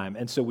same time.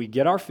 And so we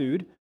get our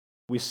food,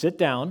 we sit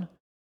down,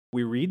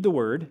 we read the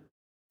Word,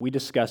 we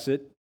discuss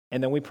it,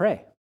 and then we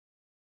pray.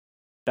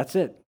 That's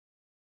it.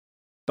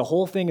 The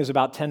whole thing is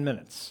about 10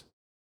 minutes.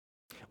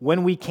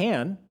 When we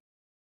can,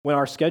 when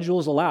our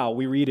schedules allow,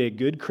 we read a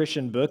good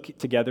Christian book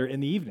together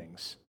in the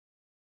evenings.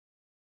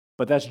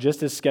 But that's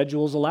just as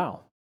schedules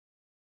allow.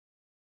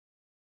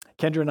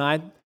 Kendra and I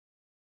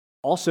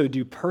also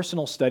do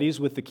personal studies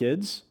with the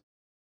kids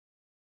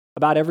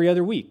about every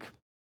other week.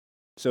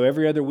 So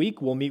every other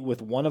week, we'll meet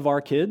with one of our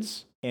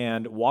kids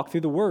and walk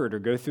through the Word or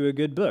go through a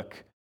good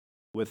book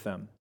with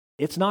them.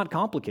 It's not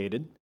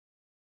complicated.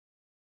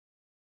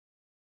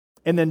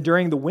 And then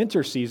during the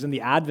winter season,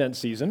 the Advent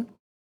season,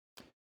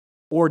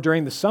 or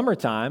during the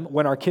summertime,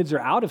 when our kids are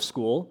out of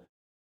school,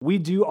 we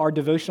do our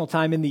devotional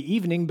time in the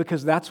evening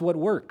because that's what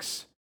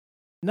works.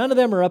 None of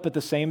them are up at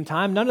the same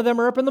time. None of them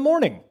are up in the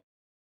morning.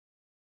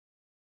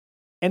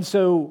 And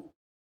so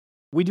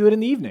we do it in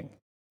the evening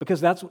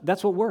because that's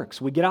what works.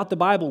 We get out the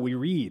Bible, we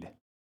read,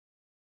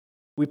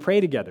 we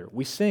pray together,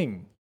 we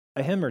sing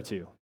a hymn or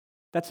two.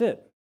 That's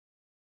it.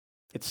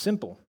 It's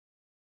simple.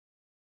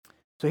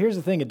 So here's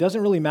the thing, it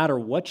doesn't really matter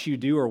what you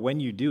do or when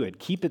you do it.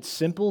 Keep it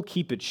simple,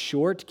 keep it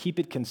short, keep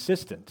it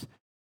consistent.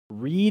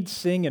 Read,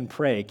 sing, and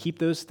pray. Keep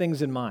those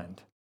things in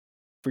mind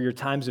for your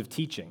times of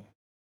teaching.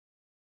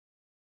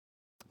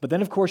 But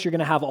then, of course, you're going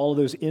to have all of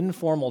those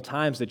informal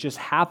times that just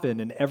happen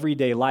in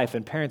everyday life.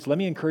 And parents, let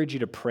me encourage you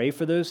to pray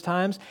for those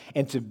times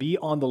and to be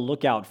on the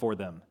lookout for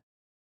them.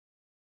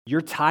 You're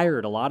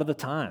tired a lot of the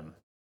time.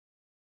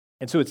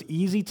 And so it's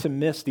easy to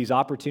miss these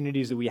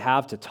opportunities that we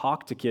have to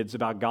talk to kids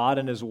about God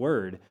and His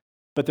Word.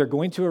 But they're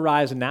going to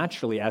arise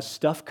naturally as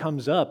stuff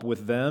comes up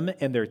with them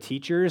and their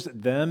teachers,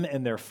 them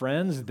and their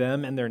friends,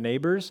 them and their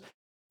neighbors.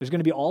 There's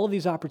going to be all of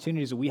these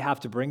opportunities that we have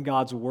to bring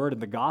God's Word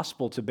and the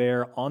gospel to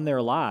bear on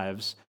their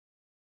lives.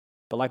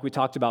 But like we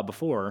talked about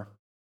before,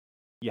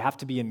 you have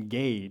to be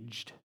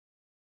engaged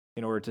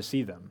in order to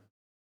see them.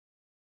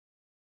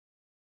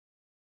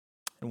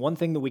 And one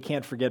thing that we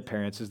can't forget,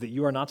 parents, is that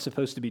you are not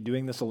supposed to be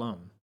doing this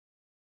alone.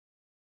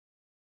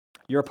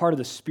 You're a part of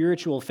the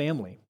spiritual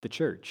family, the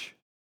church.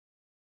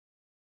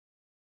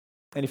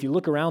 And if you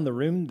look around the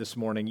room this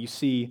morning, you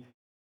see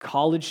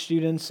college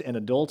students and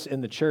adults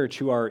in the church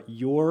who are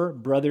your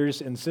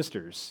brothers and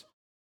sisters.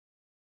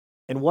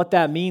 And what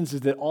that means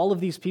is that all of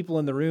these people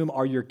in the room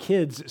are your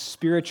kids'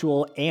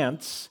 spiritual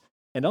aunts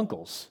and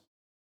uncles.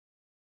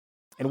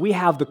 And we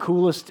have the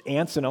coolest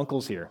aunts and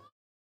uncles here.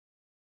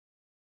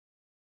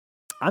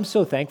 I'm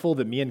so thankful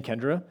that me and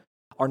Kendra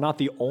are not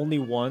the only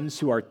ones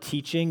who are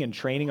teaching and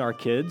training our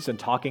kids and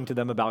talking to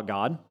them about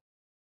God.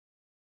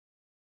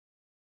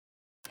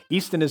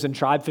 Easton is in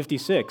Tribe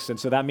 56, and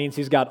so that means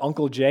he's got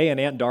Uncle Jay and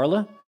Aunt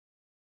Darla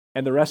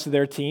and the rest of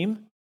their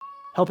team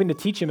helping to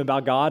teach him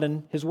about God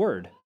and His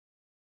Word.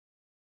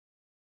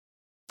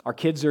 Our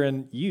kids are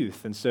in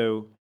youth, and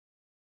so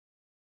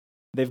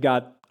they've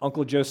got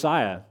Uncle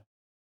Josiah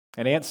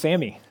and Aunt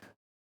Sammy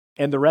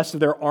and the rest of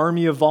their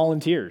army of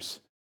volunteers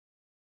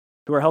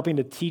who are helping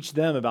to teach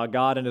them about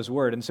God and His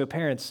Word. And so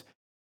parents,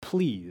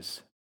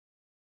 please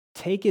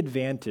take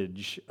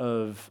advantage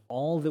of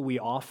all that we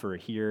offer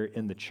here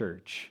in the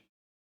church.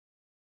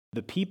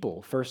 The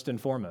people, first and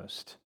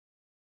foremost,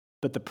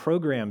 but the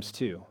programs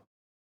too.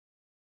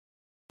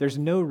 There's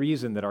no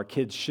reason that our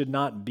kids should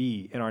not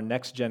be in our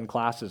next gen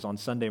classes on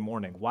Sunday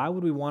morning. Why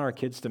would we want our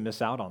kids to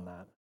miss out on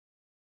that?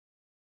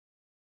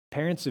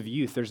 Parents of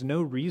youth, there's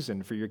no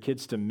reason for your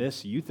kids to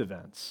miss youth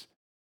events.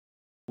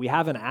 We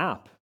have an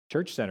app,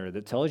 Church Center,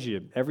 that tells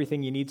you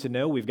everything you need to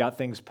know. We've got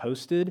things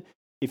posted.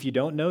 If you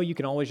don't know, you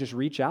can always just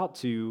reach out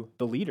to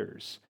the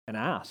leaders and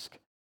ask.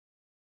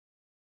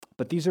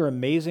 But these are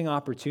amazing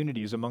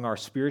opportunities among our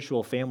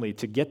spiritual family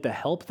to get the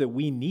help that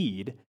we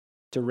need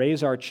to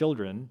raise our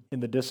children in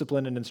the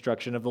discipline and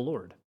instruction of the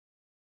Lord.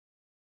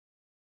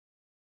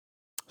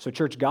 So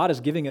church, God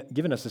has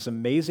given us this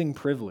amazing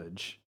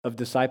privilege of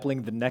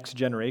discipling the next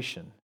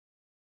generation.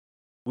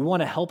 We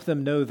want to help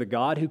them know the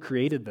God who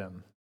created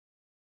them.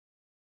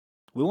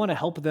 We want to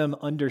help them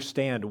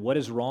understand what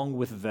is wrong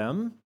with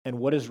them and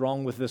what is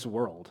wrong with this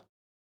world.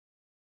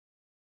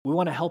 We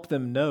want to help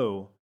them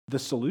know the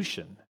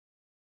solution,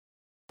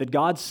 that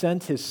God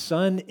sent His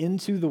Son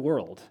into the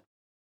world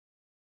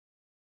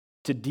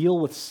to deal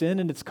with sin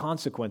and its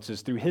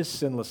consequences through His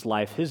sinless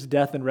life, His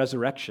death and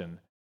resurrection.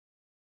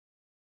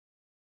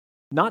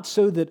 Not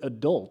so that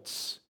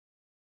adults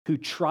who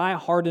try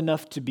hard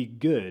enough to be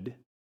good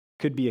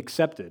could be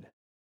accepted,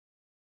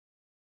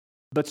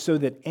 but so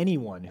that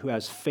anyone who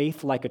has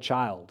faith like a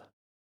child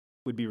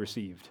would be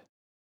received.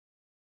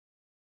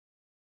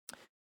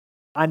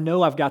 I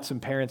know I've got some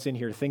parents in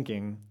here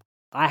thinking,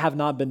 I have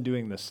not been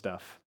doing this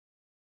stuff.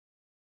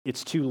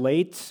 It's too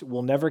late.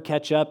 We'll never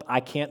catch up. I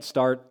can't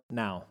start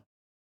now.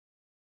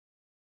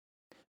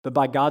 But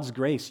by God's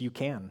grace, you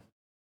can.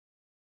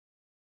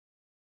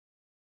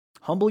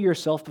 Humble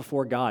yourself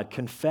before God,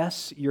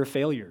 confess your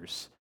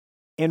failures,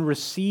 and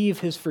receive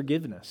His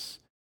forgiveness.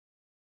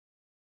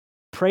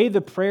 Pray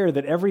the prayer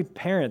that every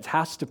parent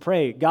has to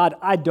pray. God,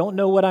 I don't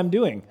know what I'm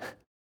doing.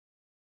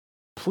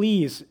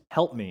 Please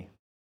help me.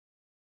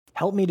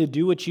 Help me to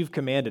do what you've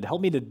commanded.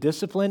 Help me to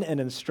discipline and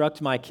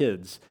instruct my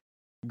kids.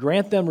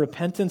 Grant them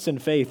repentance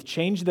and faith.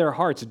 Change their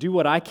hearts. Do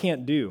what I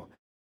can't do.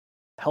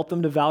 Help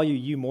them to value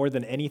you more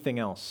than anything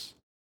else.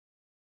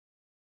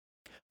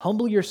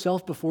 Humble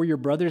yourself before your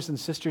brothers and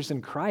sisters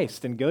in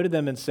Christ and go to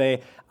them and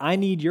say, I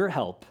need your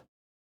help.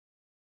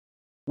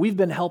 We've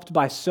been helped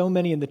by so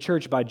many in the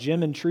church, by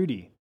Jim and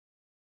Trudy,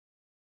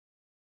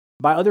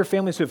 by other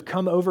families who have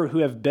come over who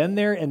have been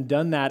there and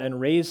done that and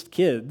raised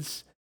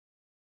kids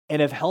and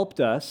have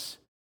helped us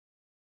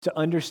to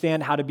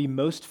understand how to be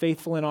most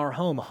faithful in our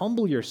home.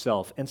 Humble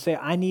yourself and say,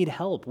 I need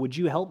help. Would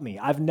you help me?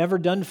 I've never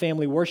done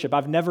family worship.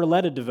 I've never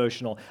led a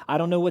devotional. I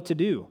don't know what to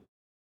do.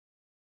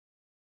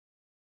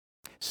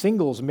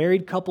 Singles,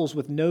 married couples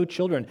with no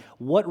children,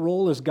 what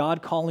role is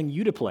God calling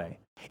you to play?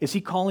 Is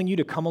He calling you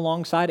to come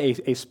alongside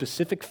a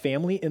specific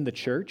family in the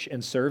church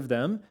and serve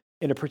them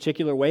in a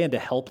particular way and to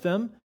help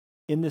them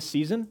in this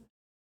season?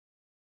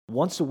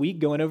 Once a week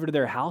going over to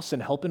their house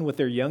and helping with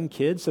their young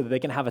kids so that they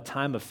can have a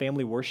time of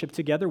family worship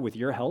together with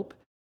your help?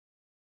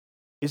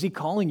 Is He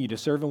calling you to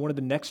serve in one of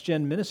the next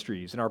gen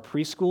ministries in our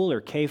preschool or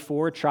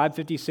K4, Tribe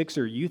 56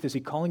 or youth? Is He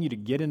calling you to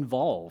get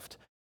involved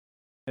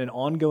in an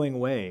ongoing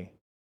way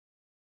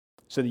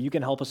so that you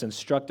can help us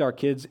instruct our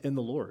kids in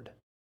the Lord?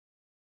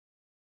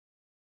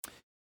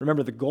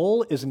 Remember, the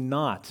goal is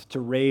not to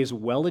raise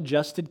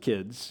well-adjusted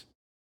kids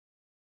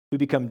who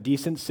become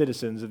decent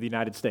citizens of the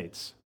United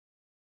States.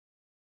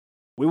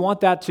 We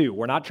want that too.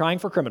 We're not trying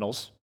for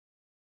criminals,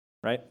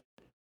 right?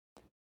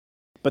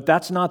 But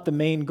that's not the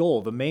main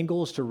goal. The main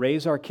goal is to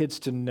raise our kids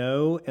to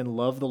know and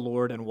love the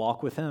Lord and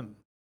walk with Him.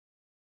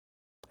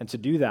 And to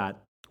do that,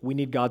 we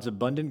need God's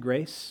abundant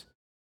grace,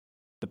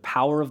 the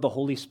power of the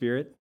Holy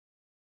Spirit,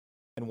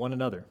 and one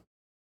another.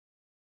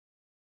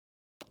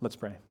 Let's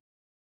pray.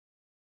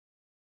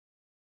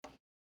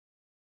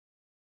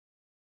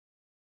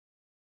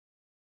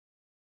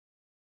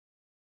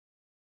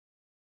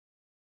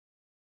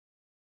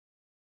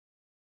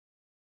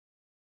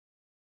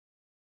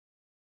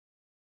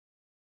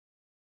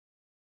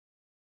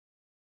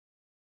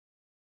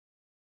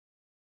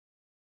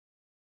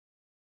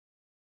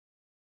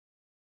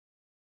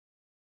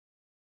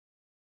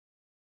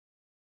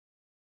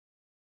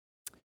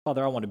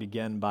 Father, I want to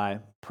begin by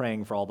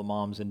praying for all the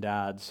moms and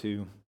dads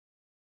who,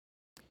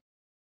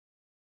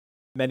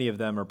 many of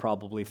them are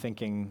probably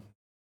thinking,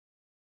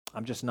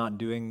 I'm just not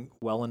doing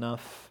well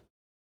enough.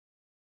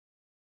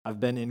 I've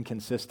been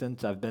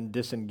inconsistent. I've been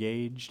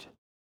disengaged.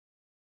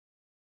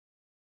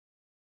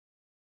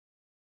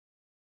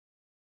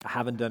 I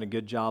haven't done a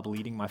good job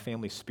leading my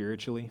family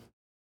spiritually.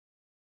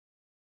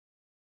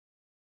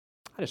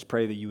 I just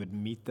pray that you would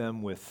meet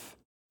them with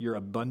your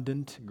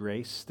abundant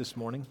grace this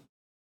morning.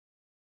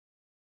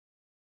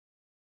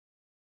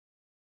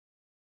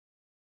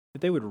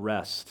 That they would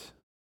rest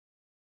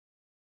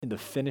in the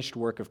finished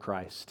work of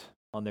Christ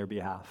on their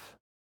behalf.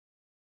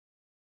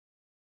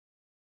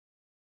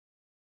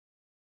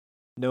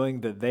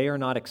 Knowing that they are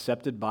not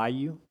accepted by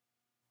you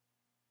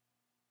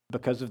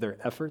because of their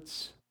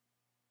efforts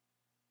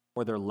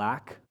or their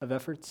lack of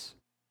efforts.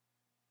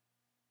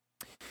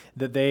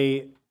 That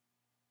they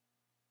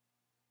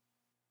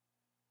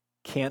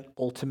can't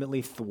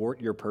ultimately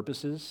thwart your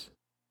purposes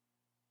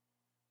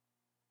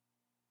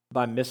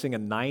by missing a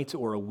night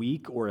or a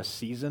week or a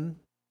season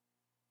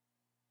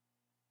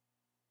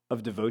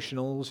of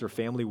devotionals or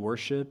family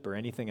worship or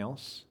anything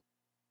else.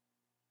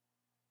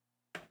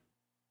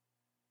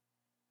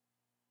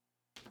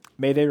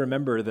 May they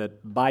remember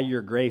that by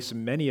your grace,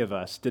 many of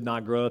us did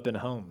not grow up in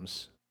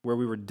homes where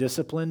we were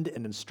disciplined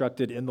and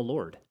instructed in the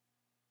Lord,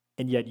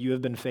 and yet you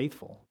have been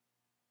faithful.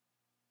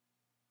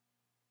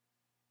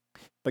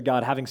 But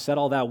God, having said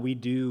all that, we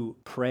do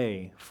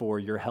pray for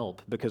your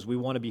help because we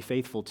want to be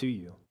faithful to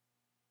you.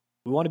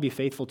 We want to be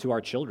faithful to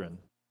our children.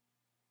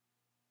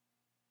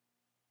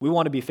 We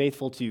want to be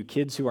faithful to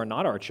kids who are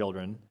not our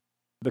children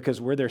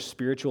because we're their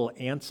spiritual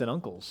aunts and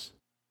uncles.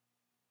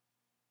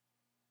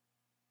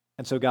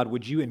 And so, God,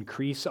 would you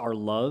increase our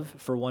love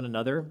for one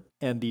another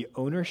and the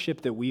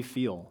ownership that we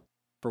feel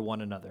for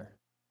one another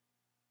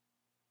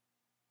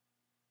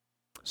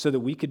so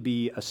that we could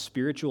be a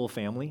spiritual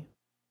family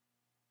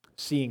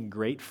seeing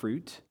great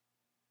fruit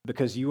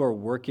because you are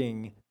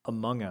working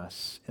among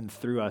us and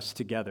through us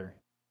together.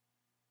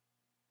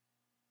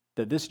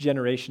 That this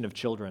generation of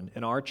children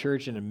in our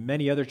church and in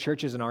many other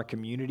churches in our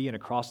community and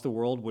across the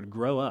world would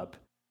grow up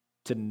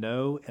to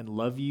know and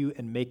love you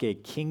and make a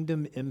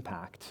kingdom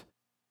impact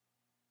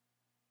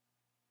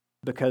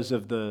because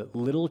of the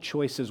little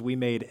choices we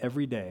made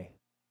every day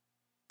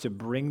to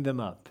bring them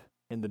up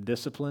in the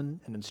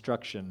discipline and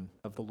instruction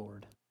of the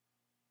Lord.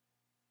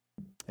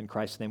 In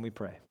Christ's name we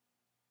pray.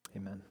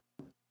 Amen.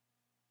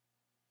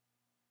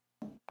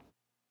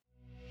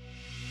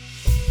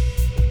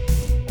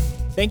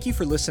 Thank you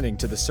for listening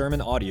to the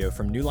sermon audio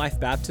from New Life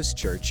Baptist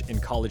Church in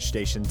College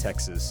Station,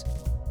 Texas.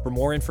 For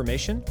more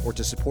information or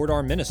to support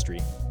our ministry,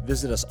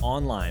 visit us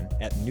online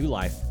at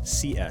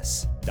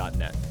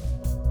newlifecs.net.